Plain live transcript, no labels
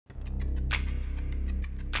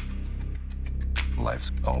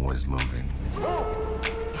Life's always moving,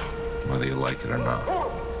 whether you like it or not.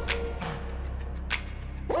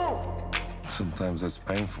 Sometimes it's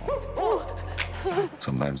painful.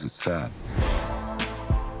 Sometimes it's sad.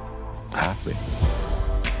 Happy.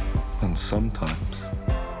 And sometimes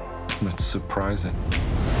it's surprising.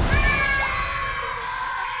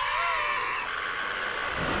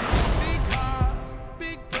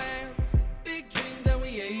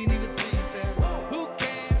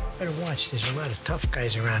 Better watch, there's a lot of tough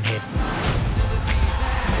guys around here.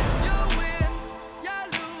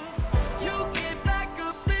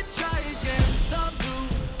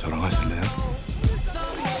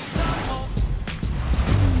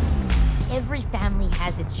 Every family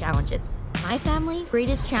has its challenges. My family's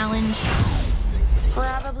greatest challenge,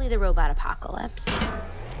 probably the robot apocalypse.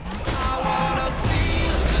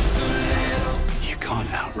 You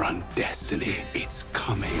can't outrun destiny. It's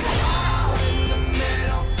coming.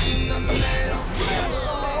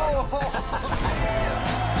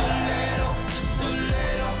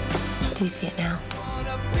 Do you see it now?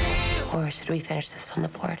 Or should we finish this on the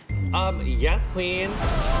board? Yes, Queen.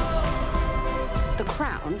 The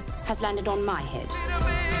crown has landed on my head.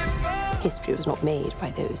 History was not made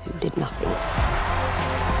by those who did nothing.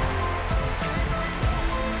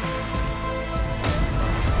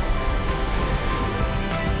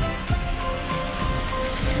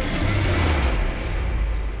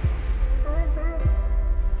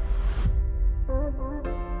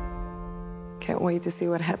 Can't wait to see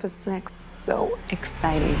what happens next. So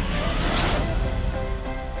exciting.